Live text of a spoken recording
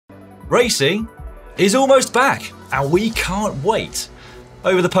Racing is almost back, and we can't wait.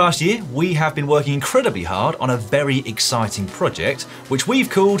 Over the past year, we have been working incredibly hard on a very exciting project, which we've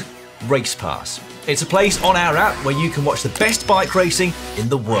called Race Pass. It's a place on our app where you can watch the best bike racing in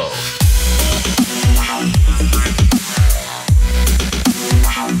the world.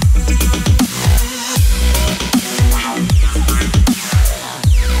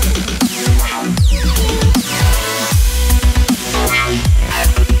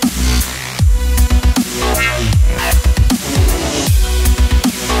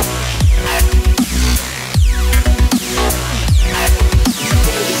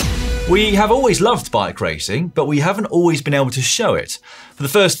 We have always loved bike racing, but we haven't always been able to show it. For the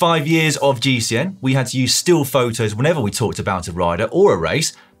first 5 years of GCN, we had to use still photos whenever we talked about a rider or a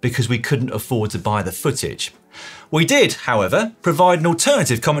race because we couldn't afford to buy the footage. We did, however, provide an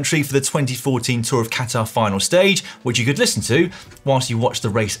alternative commentary for the 2014 Tour of Qatar final stage, which you could listen to whilst you watched the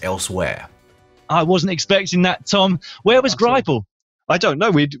race elsewhere. I wasn't expecting that, Tom. Where was Greipel? I don't know.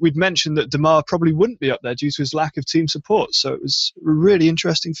 We'd mentioned that Demar probably wouldn't be up there due to his lack of team support, so it was a really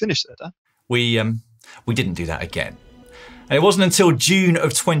interesting finish there, Dan. We didn't do that again. And it wasn't until June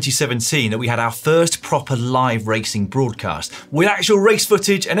of 2017 that we had our first proper live racing broadcast, with actual race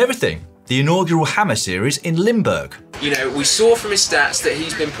footage and everything. The inaugural Hammer Series in Limburg. You know, we saw from his stats that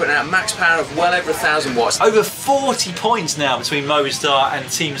he's been putting out max power of well over 1,000 watts. Over 40 points now between Movistar and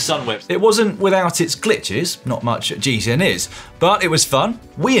Team Sunweb. It wasn't without its glitches, not much GCN is, but it was fun,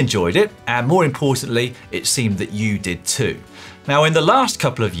 we enjoyed it, and more importantly, it seemed that you did too. Now, in the last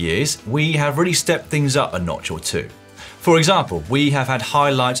couple of years, we have really stepped things up a notch or two. For example, we have had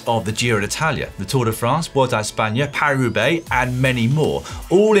highlights of the Giro d'Italia, the Tour de France, Vuelta a España, Paris-Roubaix, and many more,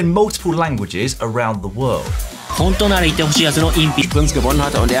 all in multiple languages around the world. And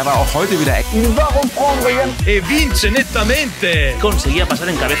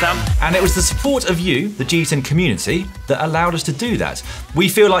it was the support of you, the GCN community, that allowed us to do that. We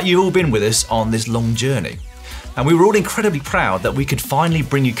feel like you've all been with us on this long journey. And we were all incredibly proud that we could finally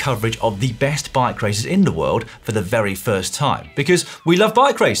bring you coverage of the best bike races in the world for the very first time, because we love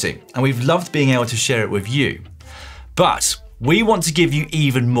bike racing and we've loved being able to share it with you. But we want to give you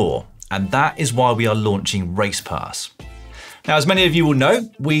even more, and that is why we are launching Race Pass. Now, as many of you will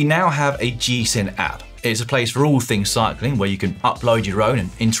know, we now have a GCN app. It's a place for all things cycling where you can upload your own and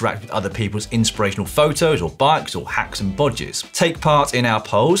interact with other people's inspirational photos or bikes or hacks and bodges. Take part in our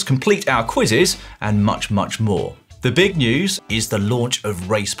polls, complete our quizzes, and much, much more. The big news is the launch of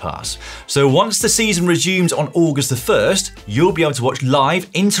Race Pass. So once the season resumes on August the 1st, you'll be able to watch live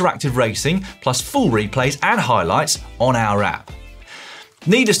interactive racing plus full replays and highlights on our app.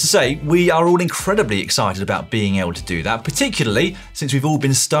 Needless to say, we are all incredibly excited about being able to do that, particularly since we've all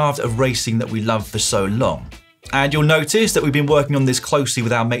been starved of racing that we love for so long. And you'll notice that we've been working on this closely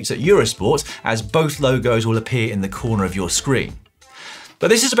with our mates at Eurosport, as both logos will appear in the corner of your screen.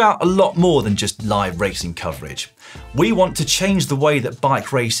 But this is about a lot more than just live racing coverage. We want to change the way that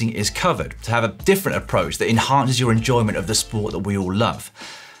bike racing is covered, to have a different approach that enhances your enjoyment of the sport that we all love.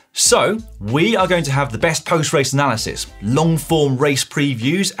 So, we are going to have the best post-race analysis, long-form race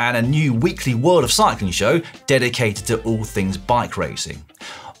previews, and a new weekly World of Cycling show dedicated to all things bike racing.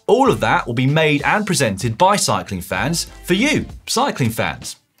 All of that will be made and presented by cycling fans for you, cycling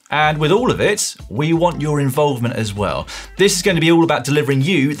fans. And with all of it, we want your involvement as well. This is going to be all about delivering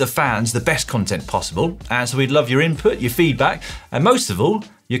you, the fans, the best content possible, and so we'd love your input, your feedback, and most of all,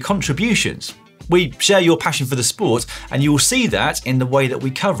 your contributions. We share your passion for the sport, and you will see that in the way that we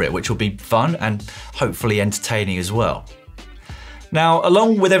cover it, which will be fun and hopefully entertaining as well. Now,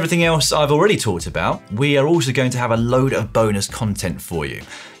 along with everything else I've already talked about, we are also going to have a load of bonus content for you.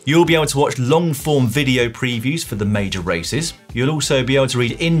 You'll be able to watch long-form video previews for the major races. You'll also be able to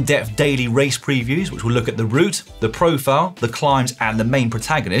read in-depth daily race previews, which will look at the route, the profile, the climbs, and the main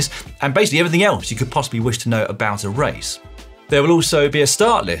protagonist, and basically everything else you could possibly wish to know about a race. There will also be a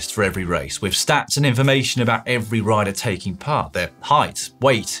start list for every race with stats and information about every rider taking part, their height,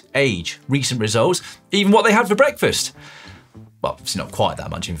 weight, age, recent results, even what they had for breakfast. Well, it's not quite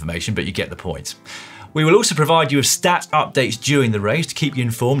that much information, but you get the point. We will also provide you with stat updates during the race to keep you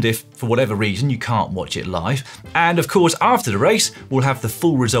informed if, for whatever reason, you can't watch it live. And of course, after the race, we'll have the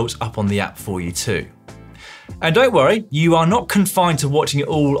full results up on the app for you too. And don't worry, you are not confined to watching it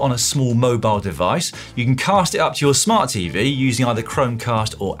all on a small mobile device. You can cast it up to your smart TV using either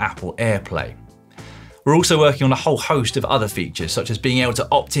Chromecast or Apple AirPlay. We're also working on a whole host of other features, such as being able to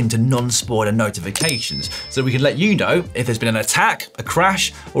opt into non-spoiler notifications, so we can let you know if there's been an attack, a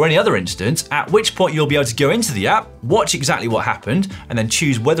crash, or any other incident, at which point you'll be able to go into the app, watch exactly what happened, and then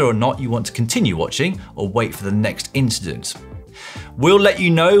choose whether or not you want to continue watching or wait for the next incident. We'll let you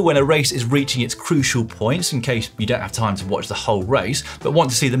know when a race is reaching its crucial points in case you don't have time to watch the whole race, but want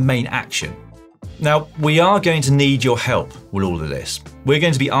to see the main action. Now, we are going to need your help with all of this. We're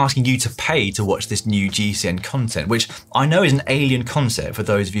going to be asking you to pay to watch this new GCN content, which I know is an alien concept for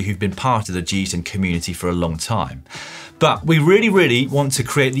those of you who've been part of the GCN community for a long time. But we really want to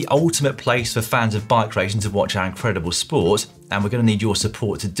create the ultimate place for fans of bike racing to watch our incredible sport, and we're going to need your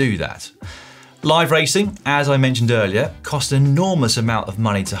support to do that. Live racing, as I mentioned earlier, costs an enormous amount of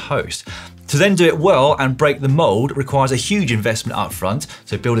money to host. To then do it well and break the mold requires a huge investment up front,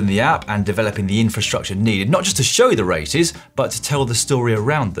 so building the app and developing the infrastructure needed, not just to show the races, but to tell the story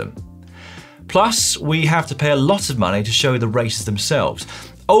around them. Plus, we have to pay a lot of money to show the races themselves.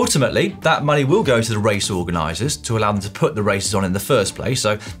 Ultimately, that money will go to the race organisers to allow them to put the races on in the first place,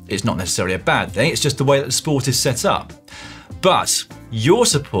 so it's not necessarily a bad thing, it's just the way that the sport is set up. But your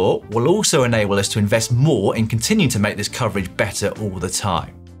support will also enable us to invest more in continuing to make this coverage better all the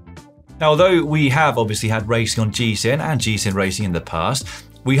time. Now, although we have obviously had racing on GCN and GCN Racing in the past,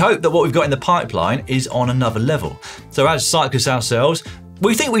 we hope that what we've got in the pipeline is on another level. So as cyclists ourselves,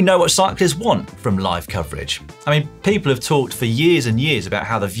 we think we know what cyclists want from live coverage. I mean, people have talked for years and years about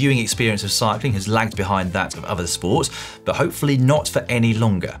how the viewing experience of cycling has lagged behind that of other sports, but hopefully not for any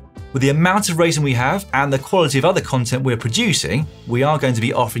longer. With the amount of racing we have and the quality of other content we're producing, we are going to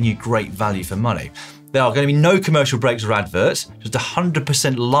be offering you great value for money. There are going to be no commercial breaks or adverts, just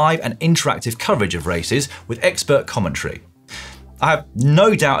 100% live and interactive coverage of races with expert commentary. I have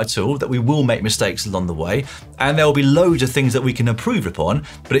no doubt at all that we will make mistakes along the way, and there will be loads of things that we can improve upon,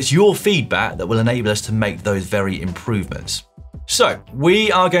 but it's your feedback that will enable us to make those very improvements. So,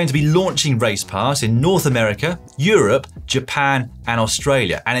 we are going to be launching Race Pass in North America, Europe, Japan, and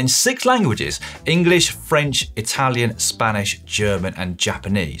Australia, and in 6 languages: English, French, Italian, Spanish, German, and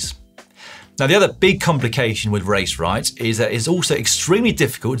Japanese. Now, the other big complication with race rights is that it's also extremely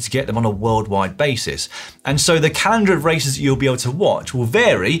difficult to get them on a worldwide basis. And so the calendar of races that you'll be able to watch will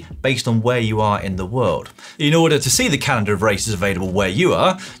vary based on where you are in the world. In order to see the calendar of races available where you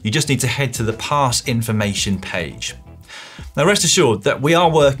are, you just need to head to the Pass information page. Now, rest assured that we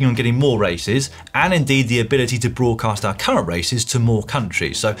are working on getting more races and indeed the ability to broadcast our current races to more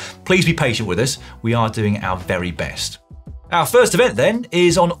countries. So please be patient with us. We are doing our very best. Our first event then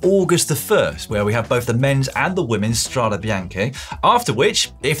is on August the 1st, where we have both the men's and the women's Strade Bianche, after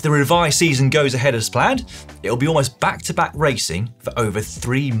which, if the revised season goes ahead as planned, it'll be almost back-to-back racing for over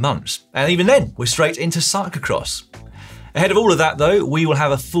 3 months. And even then, we're straight into cyclocross. Ahead of all of that though, we will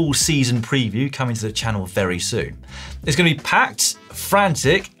have a full season preview coming to the channel very soon. It's going to be packed,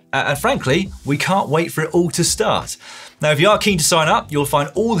 frantic, and frankly, we can't wait for it all to start. Now, if you are keen to sign up, you'll find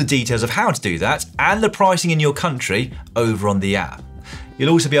all the details of how to do that and the pricing in your country over on the app. You'll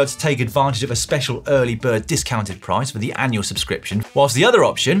also be able to take advantage of a special early bird discounted price for the annual subscription, whilst the other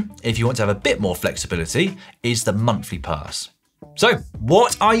option, if you want to have a bit more flexibility, is the monthly pass. So,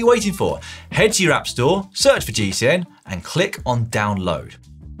 what are you waiting for? Head to your app store, search for GCN, and click on download.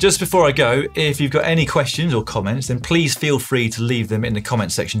 Just before I go, if you've got any questions or comments, then please feel free to leave them in the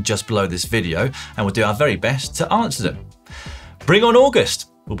comment section just below this video, and we'll do our very best to answer them. Bring on August.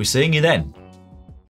 We'll be seeing you then.